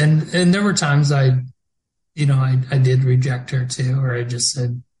 And there were times I did reject her too, or I just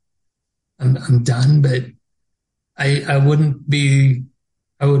said, I'm done, but I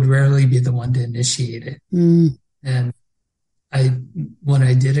would rarely be the one to initiate it. Mm. And when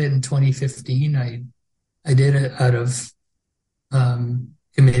I did it in 2015, I did it out of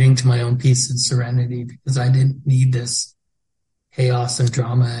committing to my own peace and serenity, because I didn't need this chaos and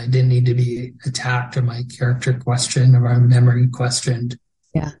drama. I didn't need to be attacked, or my character questioned, or my memory questioned.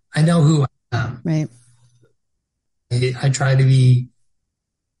 Yeah. I know who I am. Right. I try to be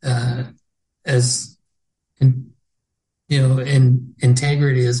in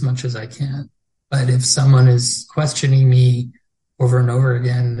integrity as much as I can. But if someone is questioning me over and over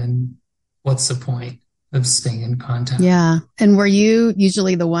again, then what's the point of staying in contact? Yeah. And were you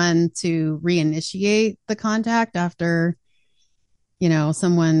usually the one to reinitiate the contact after, you know,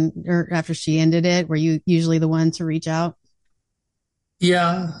 someone, or after she ended it? Were you usually the one to reach out?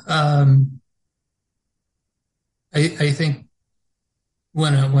 Yeah. I think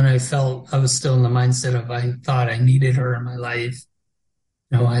when I felt I was still in the mindset of I thought I needed her in my life,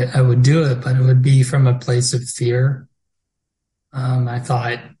 you know, I would do it, but it would be from a place of fear. I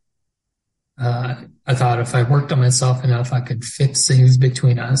thought if I worked on myself enough, I could fix things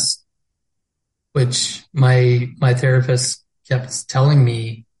between us, which my therapist kept telling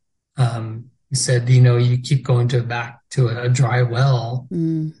me. He said, you know, you keep going back to a dry well.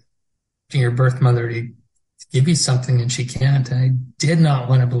 Mm. expecting your birth mother to give you something and she can't. And I did not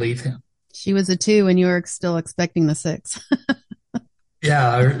want to believe him. She was a 2 and you were still expecting the 6.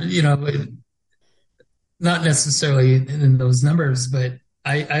 Yeah, or, not necessarily in those numbers, but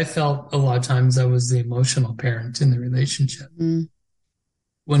I felt a lot of times I was the emotional parent in the relationship. Mm.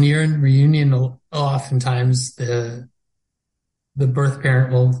 When you're in reunion, oftentimes the birth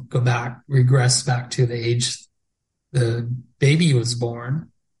parent will regress back to the age the baby was born.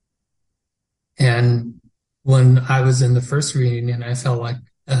 And when I was in the first reunion, I felt like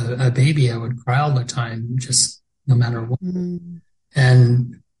a baby. I would cry all the time, just no matter what. Mm.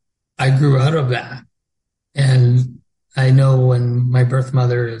 And I grew out of that. And I know when my birth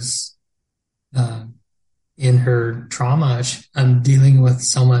mother is in her trauma, I'm dealing with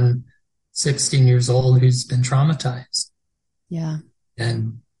someone 16 years old who's been traumatized. Yeah.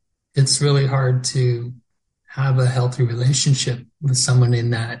 And it's really hard to have a healthy relationship with someone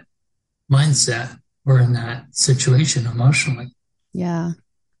in that mindset or in that situation emotionally. Yeah.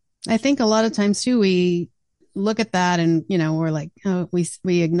 I think a lot of times too, we look at that and, we're like, oh,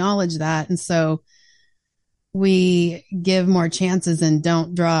 we acknowledge that. And so we give more chances and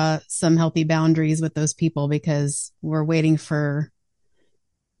don't draw some healthy boundaries with those people because we're waiting for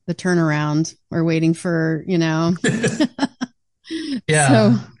the turnaround. We're waiting for, Yeah.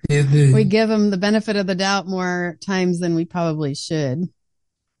 So we give them the benefit of the doubt more times than we probably should.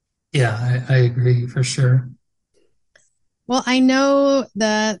 Yeah, I agree for sure. Well, I know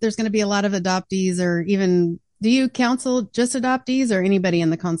that there's going to be a lot of adoptees, or even, do you counsel just adoptees or anybody in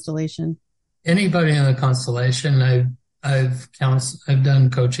the constellation? Anybody in the constellation. I've done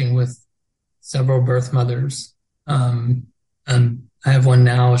coaching with several birth mothers. And I have one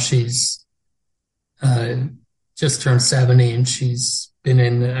now. She's just turned 70, and she's been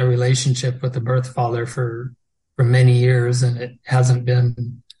in a relationship with the birth father for many years, and it hasn't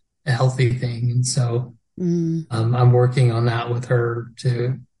been a healthy thing. And so I'm working on that with her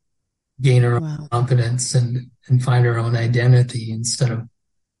to gain her own confidence and find her own identity instead of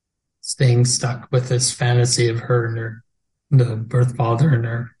staying stuck with this fantasy of her and the birth father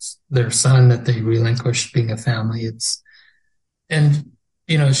and their son that they relinquished being a family.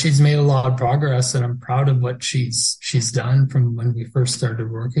 She's made a lot of progress, and I'm proud of what she's done from when we first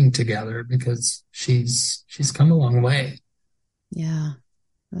started working together, because she's come a long way. Yeah,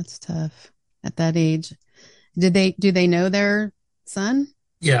 that's tough at that age. Do they know their son?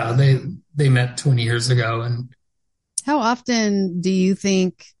 Yeah, they met 20 years ago. And how often do you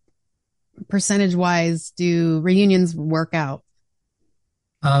think, percentage wise, do reunions work out?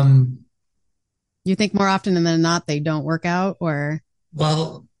 You think more often than not they don't work out, or?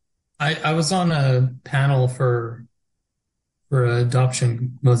 Well, I was on a panel for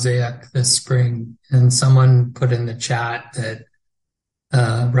Adoption Mosaic this spring, and someone put in the chat that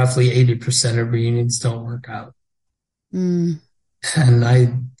roughly 80% of reunions don't work out. Mm. And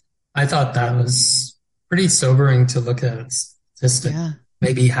I thought that was pretty sobering to look at a statistic. Yeah.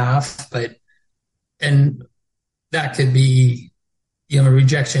 Maybe half, and that could be,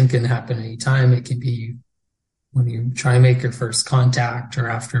 rejection can happen anytime. It can be when you try and make your first contact, or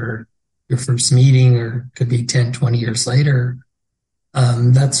after your first meeting, or it could be 10, 20 years later.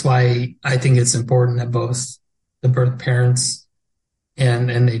 That's why I think it's important that both the birth parents and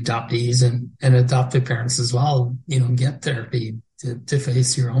the adoptees and adoptive parents as well, get therapy to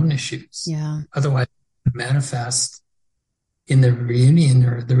face your own issues. Yeah. Otherwise, it manifest in the reunion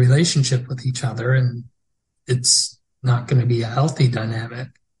or the relationship with each other, and it's not going to be a healthy dynamic.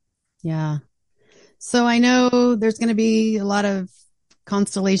 Yeah. So I know there's going to be a lot of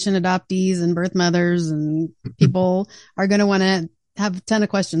constellation adoptees and birth mothers, and people are going to want to have a ton of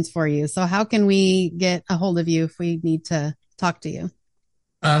questions for you. So how can we get a hold of you if we need to talk to you?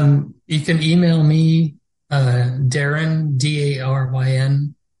 You can email me, Daryn,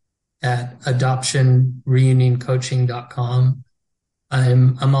 DARYN, at adoptionreunioncoaching.com.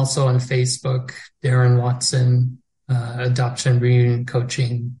 I'm also on Facebook, Daryn Watson, Adoption Reunion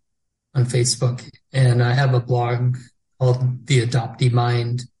Coaching on Facebook. And I have a blog called The Adoptee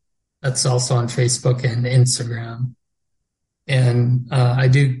Mind that's also on Facebook and Instagram. And I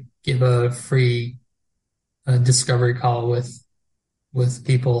do give a free discovery call with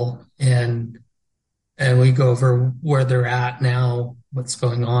people, and we go over where they're at now, what's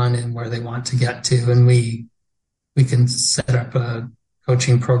going on, and where they want to get to, and we can set up a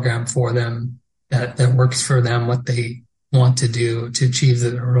coaching program for them that works for them, what they want to do to achieve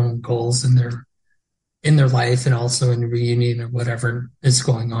their own goals in their life, and also in reunion or whatever is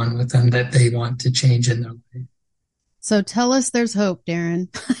going on with them that they want to change in their life. So tell us there's hope, Daryn.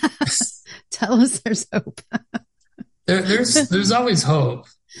 Tell us there's hope. There's always hope.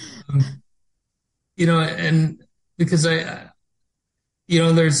 And because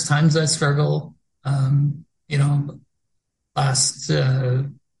there's times I struggle. Um, you know, last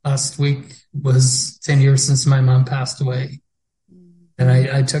week was 10 years since my mom passed away. And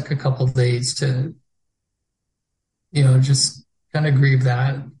I took a couple of days to, just kind of grieve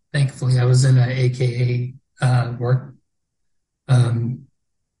that. Thankfully, I was in a AKA work um,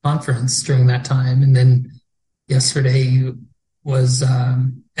 conference during that time. And then yesterday was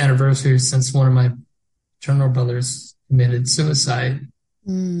anniversary since one of my fraternal brothers committed suicide.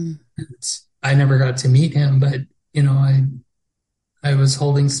 Mm. And I never got to meet him, but I was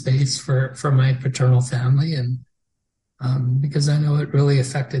holding space for my paternal family, and because I know it really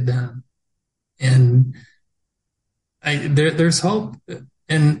affected them. And there's hope,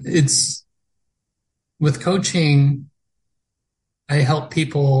 and it's with coaching. I help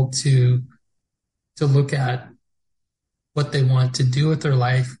people to look at what they want to do with their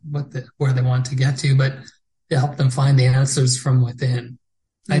life, where they want to get to, but to help them find the answers from within.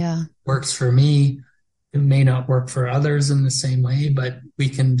 Yeah. It works for me. It may not work for others in the same way, but we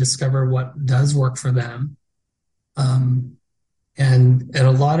can discover what does work for them. And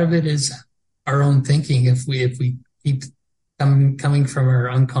a lot of it is our own thinking. If we keep coming from our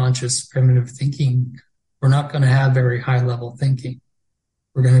unconscious primitive thinking, we're not going to have very high level thinking.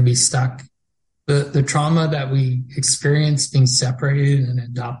 We're going to be stuck. The trauma that we experienced being separated and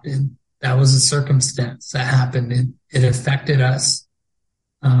adopted, that was a circumstance that happened. It affected us.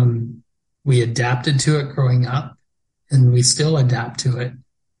 We adapted to it growing up, and we still adapt to it.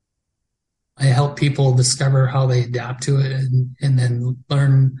 I help people discover how they adapt to it and then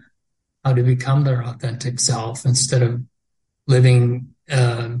learn how to become their authentic self instead of living,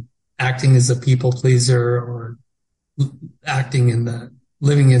 acting as a people pleaser or living in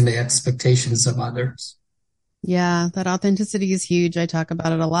the expectations of others. Yeah, that authenticity is huge. I talk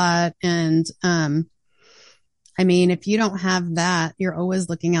about it a lot. And if you don't have that, you're always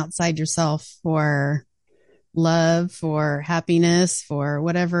looking outside yourself for love, for happiness, for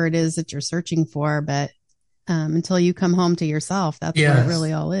whatever it is that you're searching for. But until you come home to yourself, that's what it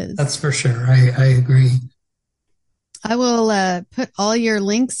really all is. That's for sure. I agree. I will put all your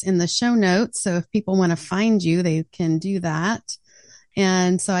links in the show notes. So if people want to find you, they can do that.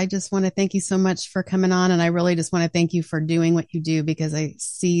 And so I just want to thank you so much for coming on. And I really just want to thank you for doing what you do, because I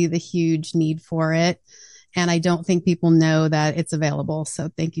see the huge need for it. And I don't think people know that it's available. So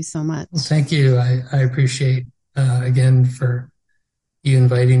thank you so much. Well, thank you. I appreciate, again, for you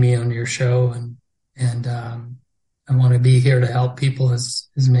inviting me on your show. And I want to be here to help people as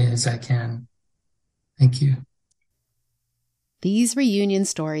many as I can. Thank you. These reunion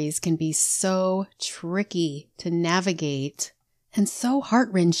stories can be so tricky to navigate and so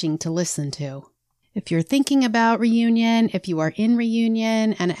heart-wrenching to listen to. If you're thinking about reunion, if you are in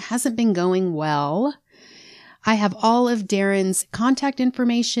reunion and it hasn't been going well, I have all of Darren's contact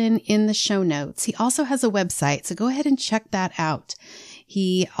information in the show notes. He also has a website, so go ahead and check that out.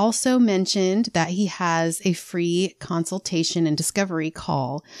 He also mentioned that he has a free consultation and discovery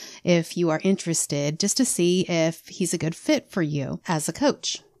call if you are interested, just to see if he's a good fit for you as a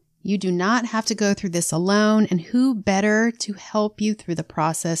coach. You do not have to go through this alone, and who better to help you through the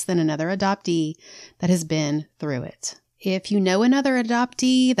process than another adoptee that has been through it. If you know another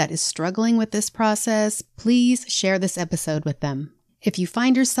adoptee that is struggling with this process, please share this episode with them. If you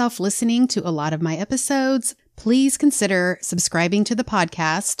find yourself listening to a lot of my episodes, please consider subscribing to the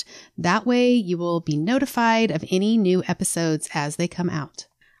podcast. That way you will be notified of any new episodes as they come out.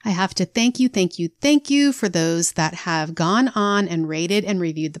 I have to thank you for those that have gone on and rated and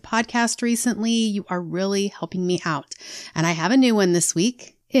reviewed the podcast recently. You are really helping me out. And I have a new one this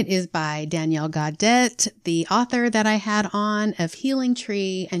week. It is by Danielle Gaudette, the author that I had on of Healing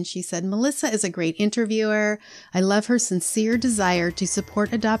Tree. And she said, Melissa is a great interviewer. I love her sincere desire to support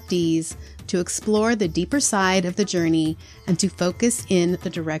adoptees, to explore the deeper side of the journey, and to focus in the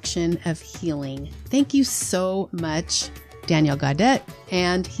direction of healing. Thank you so much, Danielle Gaudette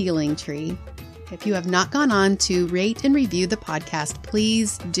and Healing Tree. If you have not gone on to rate and review the podcast,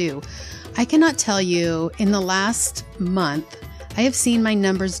 please do. I cannot tell you, in the last month, I have seen my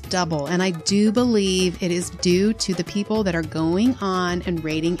numbers double, and I do believe it is due to the people that are going on and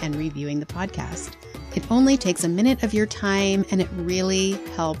rating and reviewing the podcast. It only takes a minute of your time, and it really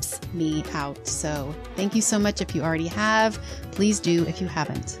helps me out. So thank you so much if you already have. Please do if you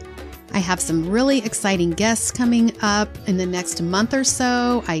haven't. I have some really exciting guests coming up in the next month or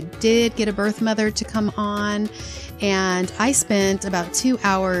so. I did get a birth mother to come on, And I spent about 2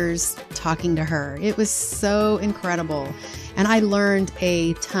 hours talking to her. It was so incredible. And I learned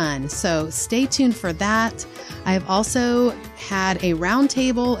a ton. So stay tuned for that. I have also had a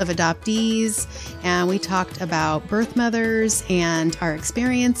roundtable of adoptees, and we talked about birth mothers and our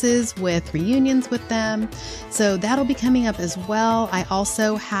experiences with reunions with them. So that'll be coming up as well. I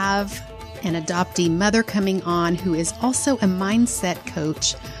also have an adoptee mother coming on who is also a mindset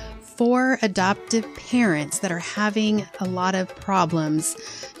coach for adoptive parents that are having a lot of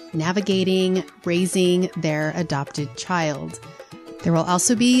problems navigating raising their adopted child. There will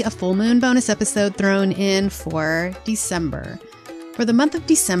also be a full moon bonus episode thrown in for December. For the month of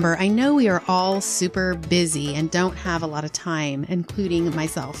December, I know we are all super busy and don't have a lot of time, including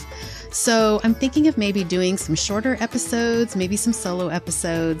myself. So I'm thinking of maybe doing some shorter episodes, maybe some solo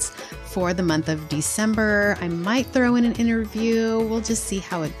episodes for the month of December. I might throw in an interview. We'll just see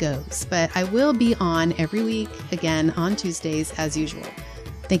how it goes. But I will be on every week, again, on Tuesdays as usual.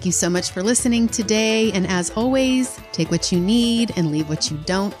 Thank you so much for listening today. And as always, take what you need and leave what you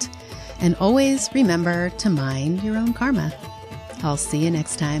don't. And always remember to mind your own karma. I'll see you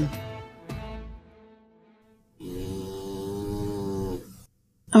next time.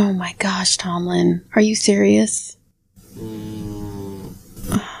 Oh my gosh, Tomlin. Are you serious?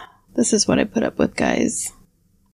 This is what I put up with, guys.